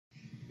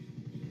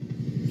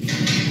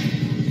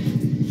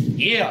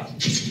Yeah.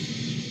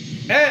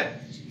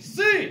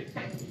 MC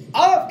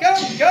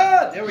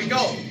Afghanka. There we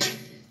go.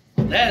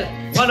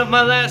 That's one of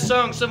my last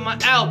songs on my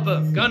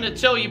album. Gonna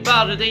tell you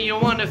about it and you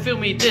wanna feel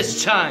me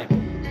this time.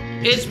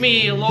 It's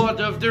me, Lord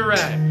of the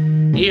Rap.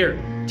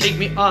 Here, take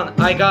me on,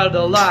 I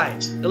gotta lie.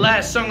 The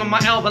last song on my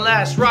album,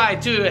 Last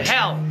Ride to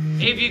Hell.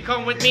 If you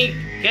come with me,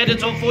 get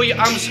it all for you,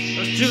 I'm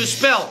to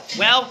spell.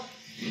 Well,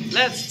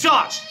 let's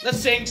talk. Let's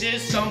sing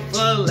this song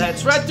for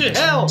Let's Ride to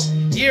Hell.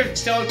 Here,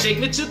 so take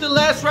me to the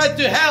last ride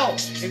to hell.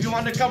 If you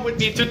want to come with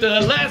me to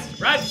the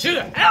last ride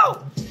to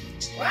hell.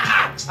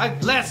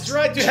 Last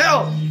ride to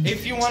hell.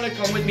 If you want to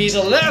come with me,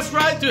 the last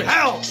ride to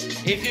hell.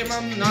 If you're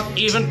not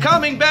even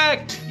coming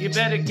back, you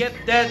better get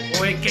that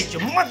or get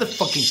your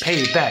motherfucking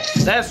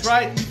payback. Last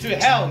ride to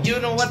hell.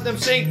 You know what I'm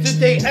saying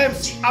today,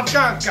 MC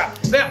Afghanka.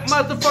 That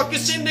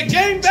motherfuckers in the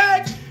game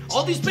back.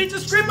 All these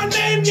bitches scream my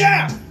name,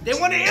 yeah. They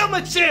want to hear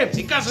my chant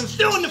because I'm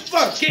still in the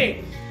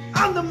fucking.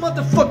 I'm the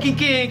motherfucking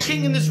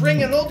king in this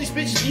ring, and all these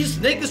bitches, these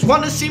niggas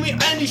wanna see me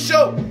on any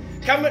show.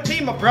 Come with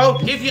me, my bro,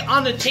 if you're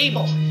on the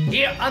table.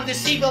 Here on the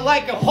table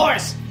like a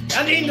horse,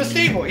 and in the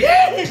stable,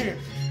 yeah!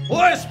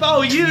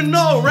 Horsepower, you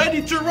know,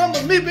 ready to run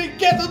with me, big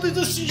get into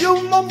the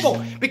you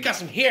mumble.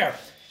 Because I'm here.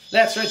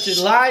 Let's ride to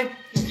the line,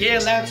 yeah,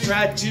 let's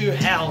ride to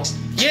hell.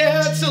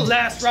 Yeah, it's the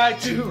last ride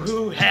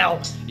to hell.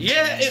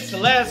 Yeah, it's the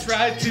last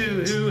ride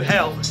to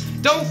hell.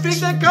 Don't think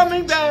they're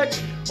coming back,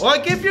 or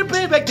give your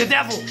payback the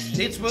devil.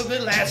 It's the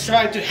last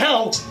ride to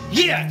hell.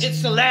 Yeah,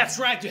 it's the last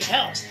ride to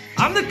hell.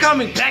 I'm not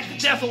coming back, the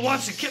devil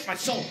wants to kill my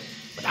soul.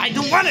 But I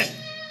don't want it.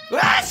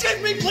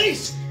 Save me,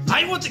 please.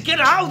 I want to get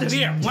out of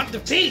here. Want the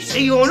peace.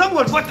 And you know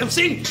what I'm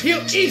saying?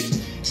 Here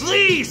is,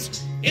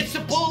 please. It's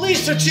the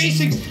police are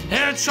chasing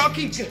and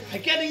shocking,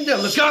 getting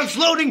the guns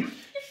loading.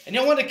 And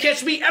they want to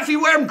catch me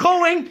everywhere I'm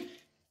going.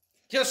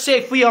 Just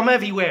say free, I'm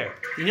everywhere.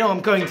 You know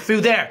I'm going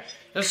through there.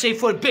 Let's say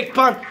for the big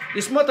pun,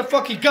 this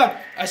motherfucking gun.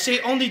 I say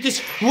only this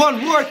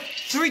one word,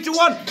 3, 2,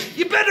 1.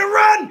 You better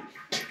run!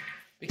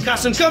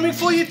 Because I'm coming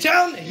for your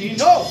town, and you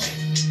know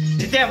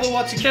the devil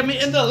wants to get me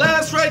in the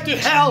last ride to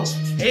hell.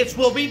 It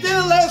will be the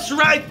last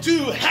ride to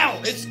hell.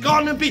 It's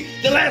gonna be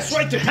the last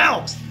ride to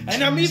hell.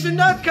 And I'm even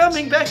not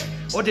coming back.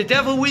 Or the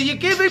devil will you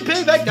give me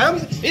payback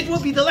down? It will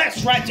be the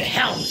last ride to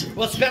hell.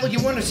 What spell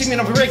you want to sing me?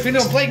 I'm raving,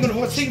 I'm playing,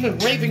 I'm singing,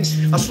 raving,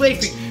 I'm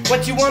slaving.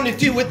 What you want to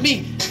do with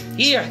me?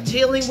 Here,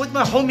 tailing with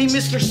my homie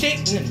Mr.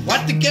 Satan.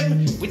 What to get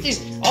me with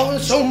this? All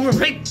his home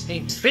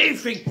raping,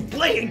 raving,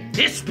 playing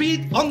this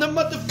beat on the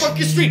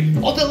motherfucking street.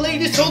 All the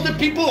ladies, all the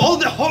people, all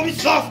the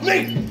homies love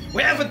me.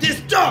 Wherever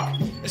this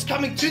dog is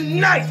coming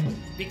tonight.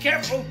 Be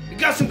careful,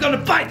 because I'm gonna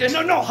bite. I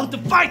don't know how to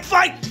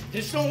fight.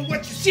 There's no what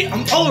you see,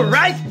 I'm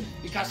alright.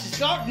 Because this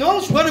dog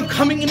knows when I'm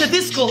coming in the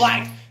disco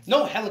light.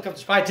 No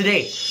helicopters fight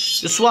today.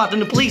 The SWAT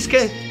and the police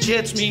can't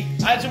chance me.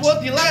 I just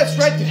want the last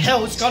ride to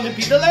hell. It's gonna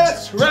be the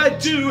last ride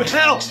to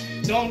hell.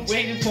 Don't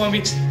wait for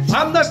me.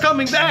 I'm not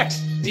coming back.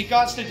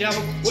 Because the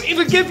devil will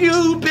even give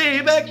you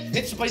payback.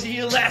 It's by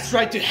the last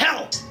ride to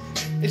hell.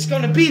 It's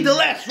gonna be the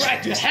last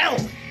ride to hell.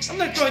 I'm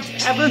not going to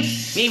heaven.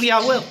 Maybe I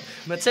will.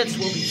 But sense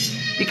will be.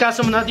 Because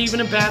I'm not even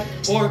a bad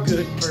or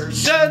good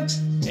person.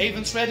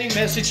 Even spreading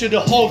message to the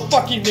whole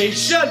fucking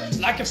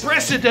nation like a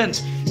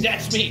president.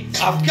 That's me.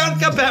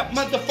 Afghanka bad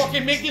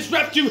motherfucking make this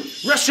rap to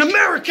rush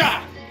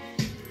America.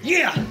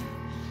 Yeah.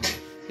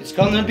 It's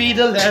gonna be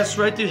the last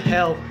ride to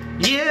hell.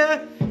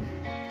 Yeah.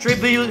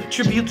 Tribute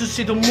to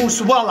Sidhu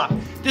Muswala.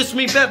 This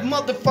me bad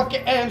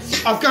motherfucking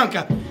MC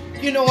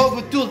Afghanka. You know how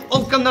we do it.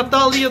 Olga,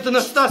 Natalia,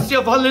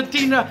 Anastasia,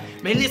 Valentina,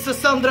 Melissa,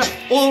 Sandra,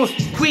 or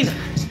Queen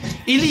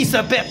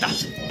Elisabetta.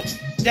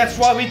 That's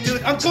why we do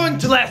it. I'm going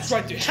to last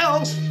ride to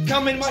hell.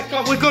 Come in my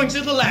car, we're going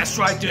to the last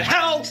ride to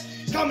hell.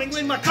 Coming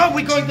in my car,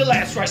 we're going to the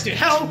last ride to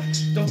hell.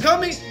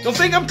 Don't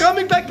think I'm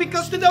coming back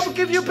because the devil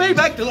give you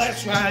payback. The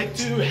last ride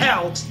to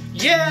hell.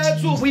 Yeah,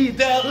 it will be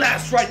the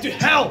last ride to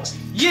hell.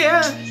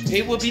 Yeah,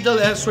 it will be the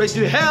last ride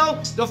to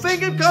hell. Don't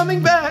think I'm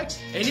coming back.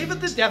 And even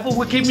the devil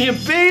will give me a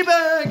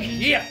payback.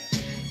 Yeah.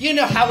 You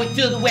know how we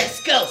do the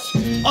West Coast.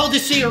 All the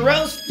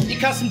zeros,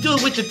 because I'm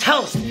doing with the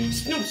toast.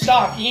 Snoop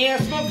Dogg, yeah,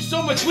 smoking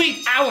so much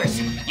weed,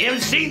 hours. You ever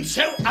seen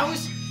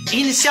hours?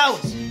 In the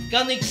showers,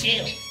 gonna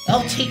chill.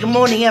 I'll take a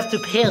morning after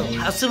pill.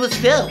 I'll see what's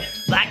still.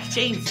 Like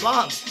James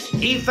Bond,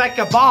 even like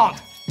a Bond.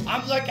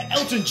 I'm like an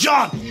Elton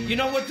John. You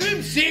know what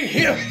I'm saying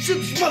here? Shoot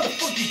this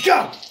motherfucking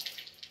gun.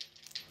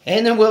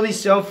 And then will be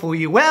so for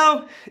you.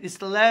 Well, it's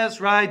the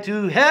last ride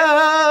to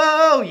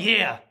hell,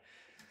 yeah.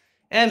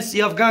 MC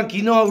Afghanka,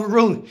 you know how we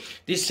roll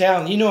this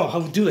sound, you know how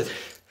we do it.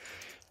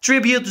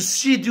 Tribute to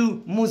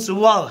Sidhu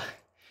Muswala.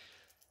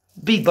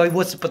 Beat by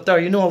Wazir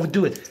Patar, you know how we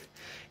do it.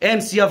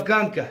 MC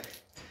Afghanka.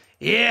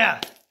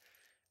 Yeah.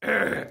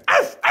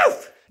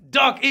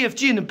 Dog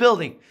AFG in the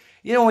building.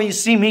 You know when you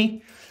see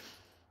me?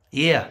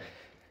 Yeah.